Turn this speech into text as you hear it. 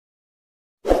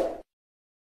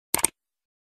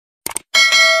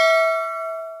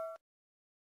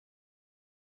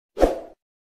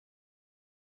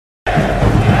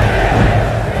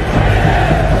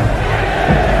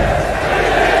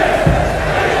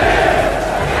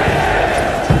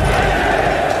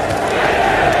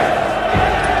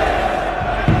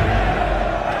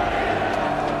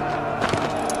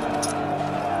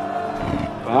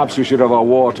Perhaps we should have our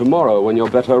war tomorrow when you're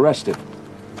better rested.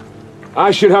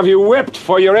 I should have you whipped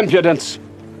for your impudence.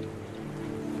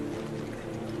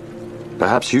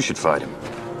 Perhaps you should fight him.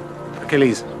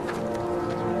 Achilles.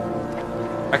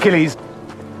 Achilles!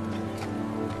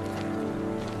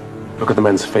 Look at the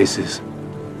men's faces.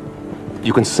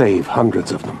 You can save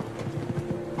hundreds of them.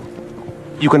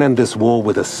 You can end this war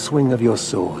with a swing of your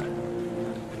sword.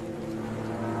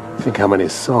 Think how many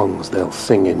songs they'll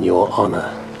sing in your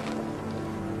honor.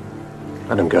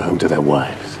 Let them go home to their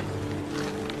wives.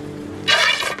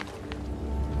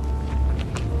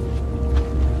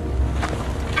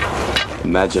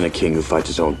 Imagine a king who fights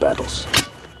his own battles.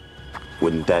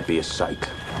 Wouldn't that be a sight?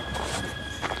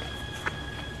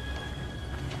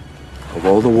 Of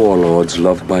all the warlords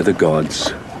loved by the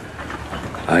gods,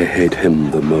 I hate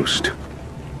him the most.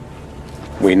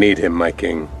 We need him, my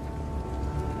king.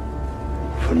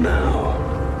 For now.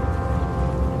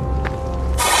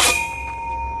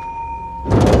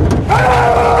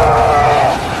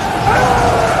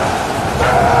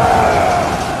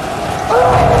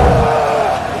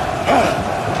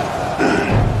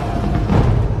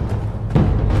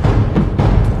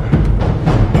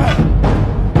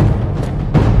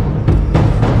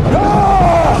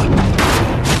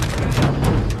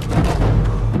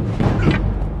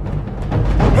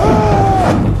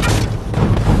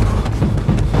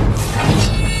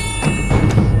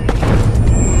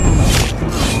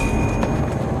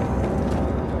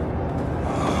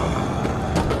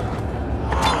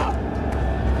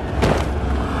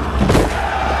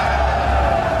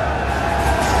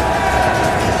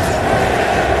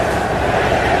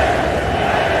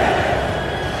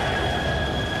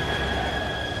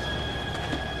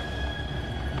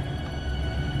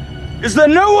 Is there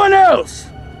no one else?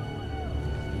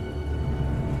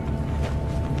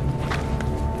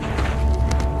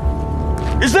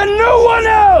 Is there no one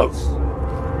else?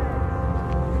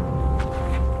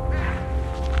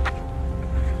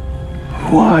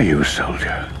 Who are you,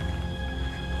 soldier?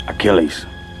 Achilles,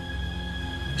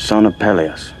 son of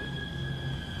Peleus.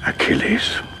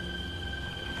 Achilles.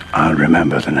 I'll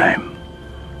remember the name.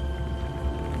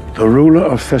 The ruler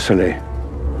of Thessaly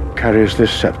carries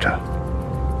this scepter.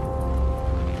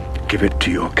 Give it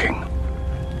to your king.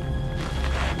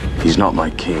 He's not my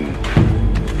king.